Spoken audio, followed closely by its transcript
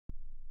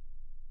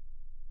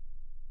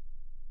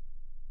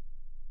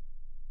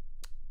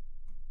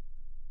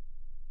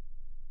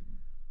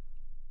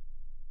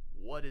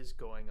What is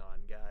going on,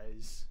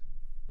 guys?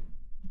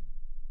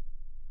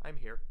 I'm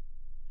here.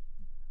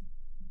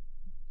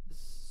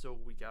 So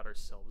we got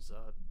ourselves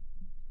a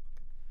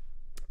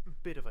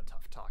bit of a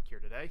tough talk here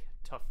today.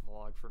 Tough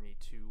vlog for me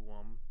to,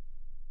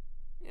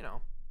 you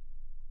know,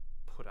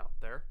 put out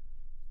there.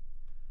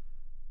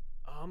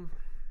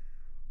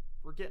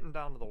 We're getting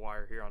down to the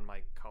wire here on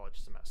my college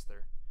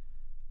semester.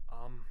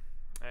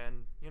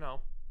 And, you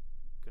know,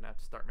 gonna have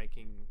to start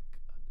making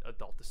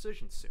adult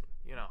decisions soon,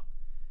 you know.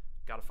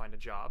 Gotta find a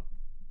job.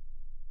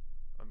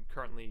 I'm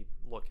currently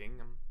looking.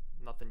 I'm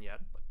nothing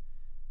yet, but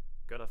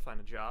gotta find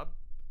a job.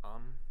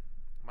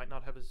 Might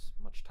not have as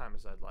much time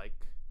as I'd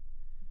like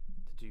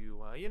to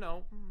do, you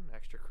know,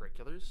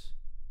 extracurriculars.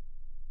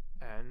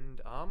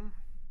 And,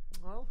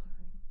 well,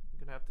 I'm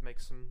gonna have to make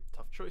some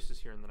tough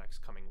choices here in the next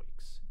coming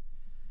weeks.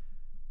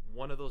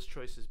 One of those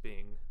choices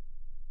being,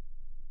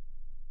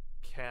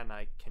 can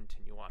I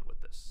continue on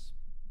with this?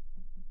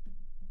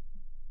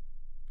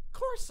 Of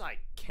course I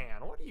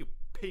can. What are you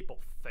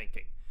people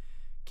thinking?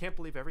 Can't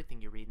believe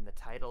everything you read in the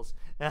titles.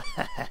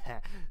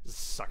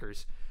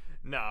 Suckers.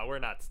 No, we're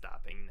not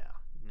stopping.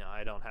 No,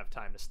 I don't have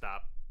time to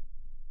stop.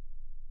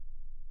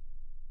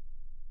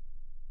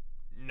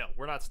 No,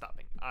 we're not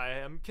stopping. I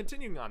am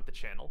continuing on the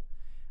channel.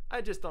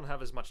 I just don't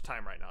have as much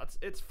time right now.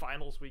 It's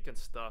finals week and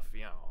stuff,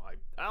 you know.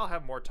 I'll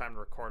have more time to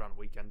record on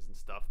weekends and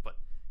stuff, but,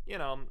 you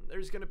know,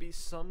 there's going to be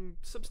some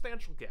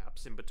substantial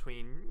gaps in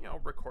between, you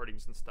know,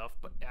 recordings and stuff,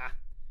 but yeah,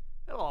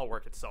 it'll all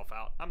work itself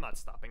out. I'm not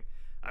stopping.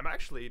 I'm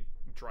actually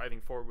driving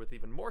forward with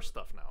even more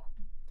stuff now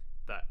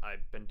that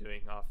I've been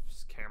doing off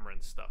camera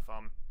and stuff.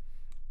 I'm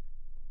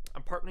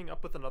partnering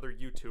up with another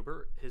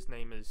YouTuber. His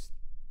name is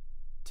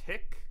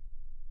Tick,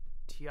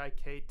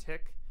 T-I-K,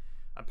 Tick.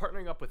 I'm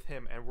partnering up with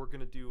him, and we're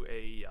gonna do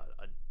a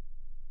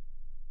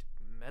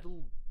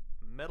metal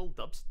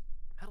dubstep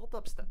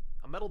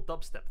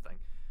thing.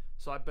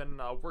 So I've been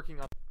working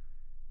on.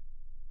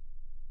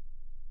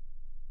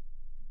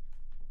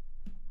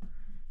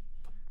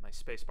 Put my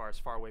spacebar as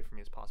far away from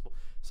me as possible.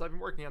 So I've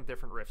been working on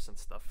different riffs and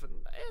stuff, and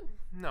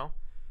no,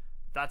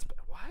 that's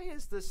why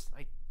is this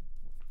like.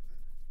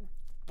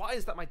 Why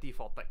is that my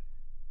default thing?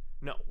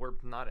 No, we're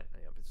not in.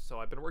 So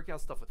I've been working on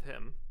stuff with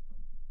him.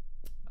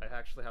 I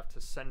actually have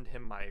to send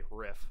him my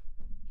riff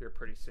here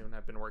pretty soon.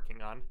 I've been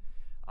working on.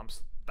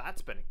 So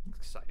that's been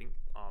exciting.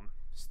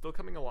 Still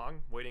coming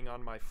along. Waiting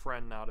on my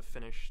friend now to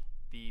finish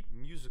the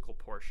musical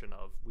portion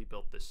of We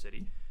Built This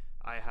City.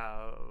 I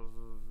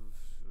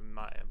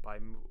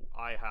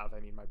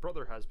mean my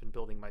brother has been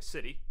building my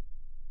city.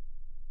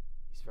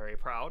 He's very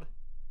proud.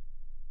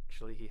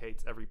 Actually, he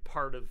hates every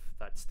part of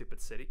that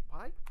stupid city.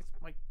 Why?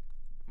 It's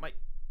my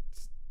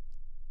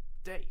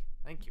day.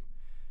 Thank you.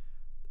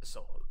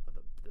 So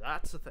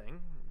that's the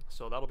thing.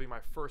 So that'll be my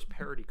first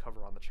parody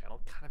cover on the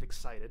channel. Kind of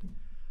excited.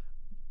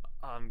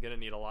 I'm gonna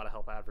need a lot of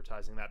help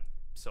advertising that.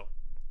 So,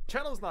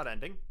 channel's not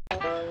ending.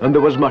 And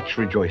there was much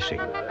rejoicing.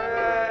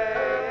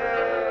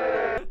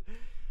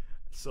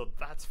 So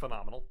that's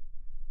phenomenal.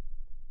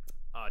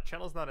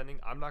 Channel's not ending.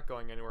 I'm not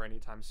going anywhere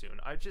anytime soon.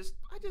 I just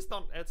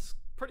don't. It's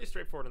pretty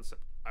straightforward and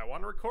simple. I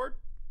want to record.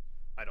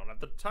 I don't have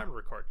the time to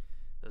record.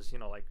 There's, you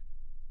know, like,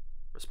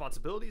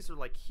 responsibilities are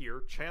like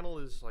here. Channel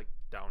is like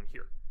down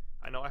here.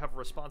 I know I have a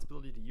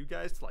responsibility to you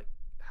guys to like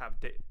have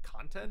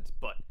content,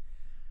 but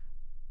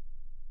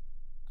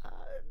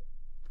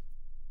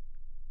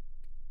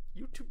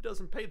YouTube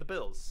doesn't pay the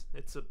bills.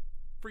 It's a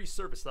free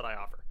service that I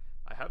offer.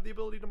 I have the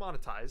ability to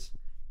monetize.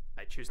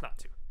 I choose not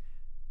to.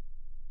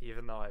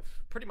 Even though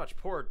I've pretty much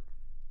poured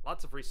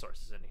lots of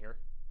resources in here.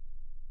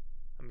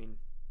 I mean,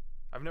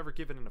 I've never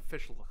given an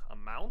official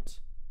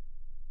amount.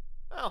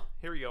 Well,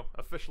 here we go.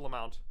 Official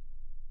amount.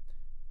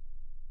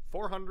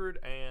 $400.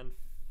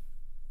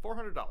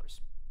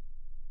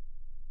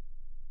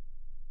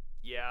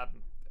 Yeah,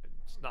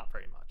 it's not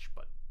very much,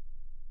 but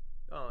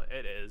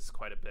it is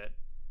quite a bit.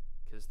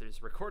 Because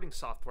there's recording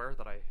software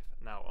that I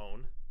now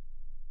own.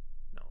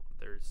 No,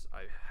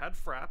 I had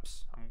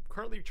Fraps. I'm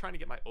currently trying to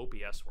get my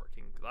OBS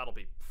working. That'll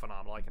be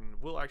phenomenal.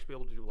 We'll actually be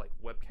able to do like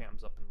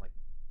webcams up in like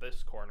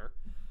this corner.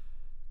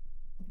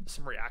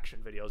 Some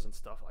reaction videos and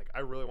stuff. Like, I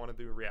really want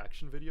to do a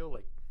reaction video.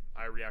 Like,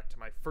 I react to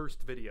my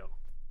first video.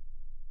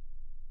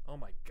 Oh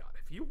my god,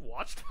 if you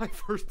watched my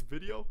first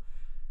video,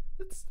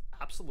 it's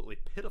absolutely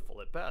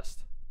pitiful at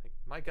best. Like,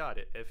 my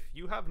god, if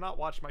you have not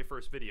watched my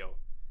first video,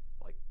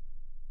 like,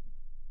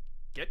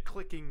 get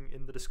clicking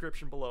in the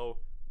description below,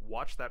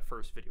 watch that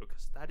first video,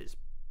 because that is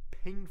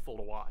painful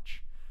to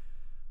watch.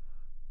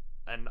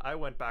 And I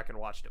went back and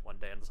watched it one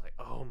day and was like,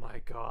 oh my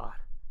god,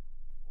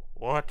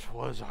 what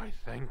was I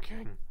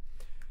thinking?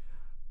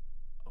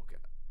 Okay.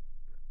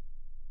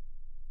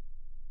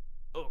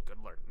 Oh, good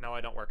lord. No,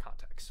 I don't wear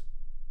contacts.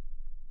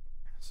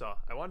 So,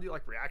 I want to do,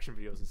 like, reaction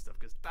videos and stuff,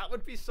 because that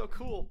would be so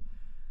cool.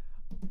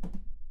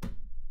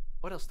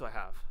 What else do I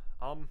have?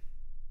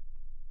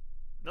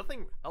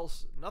 Nothing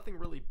else, nothing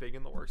really big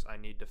in the works. I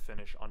need to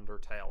finish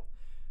Undertale.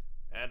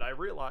 And I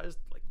realized,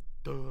 like,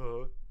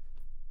 duh.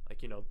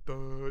 Like, you know,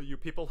 duh. You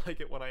people like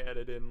it when I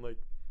edit in, like,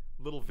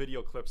 little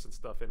video clips and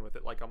stuff in with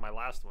it, like on my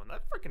last one.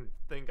 That freaking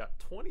thing got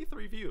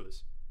 23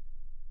 views.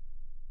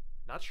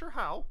 Not sure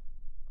how.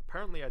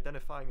 Apparently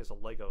identifying as a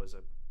Lego is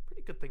a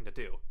pretty good thing to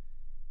do.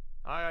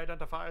 I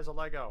identify as a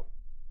Lego.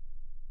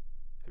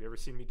 Have you ever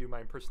seen me do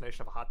my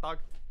impersonation of a hot dog?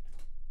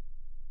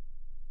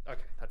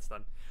 Okay, that's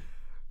done.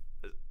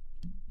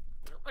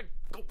 I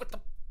go with the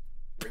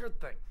weird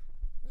thing.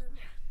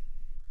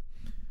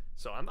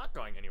 So I'm not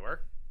going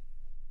anywhere.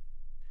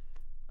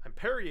 I'm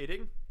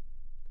parrying.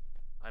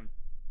 I'm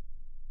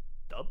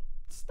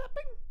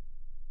dubstepping?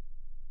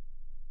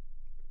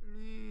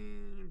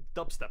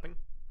 Dubstepping.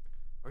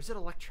 Or is it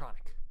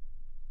electronic?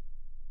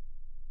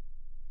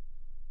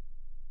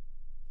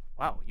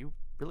 Wow, you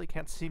really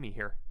can't see me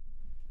here.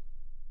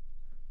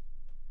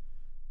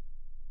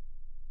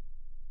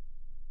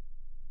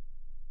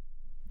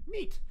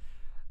 Neat.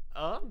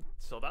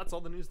 So that's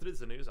all the news that is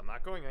the news. I'm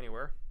not going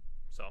anywhere.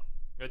 So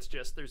it's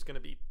just there's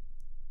gonna be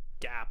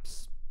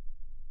gaps.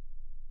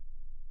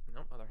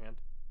 No, other hand.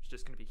 There's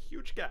just gonna be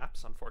huge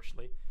gaps,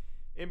 unfortunately,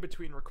 in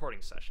between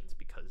recording sessions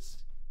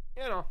because,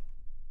 you know,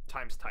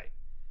 time's tight.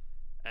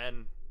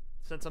 And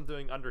since I'm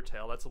doing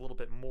Undertale, that's a little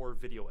bit more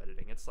video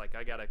editing. It's like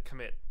I gotta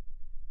commit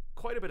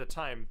quite a bit of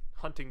time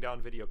hunting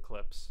down video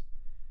clips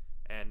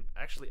and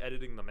actually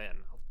editing them in.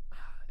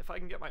 If I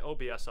can get my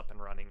OBS up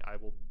and running, I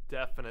will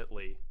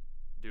definitely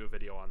do a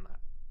video on that.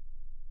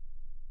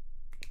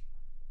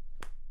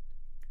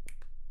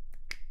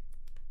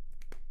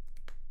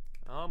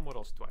 What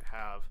else do I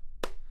have?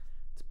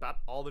 It's about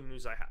all the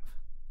news I have.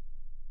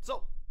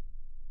 So,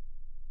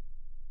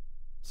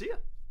 see ya.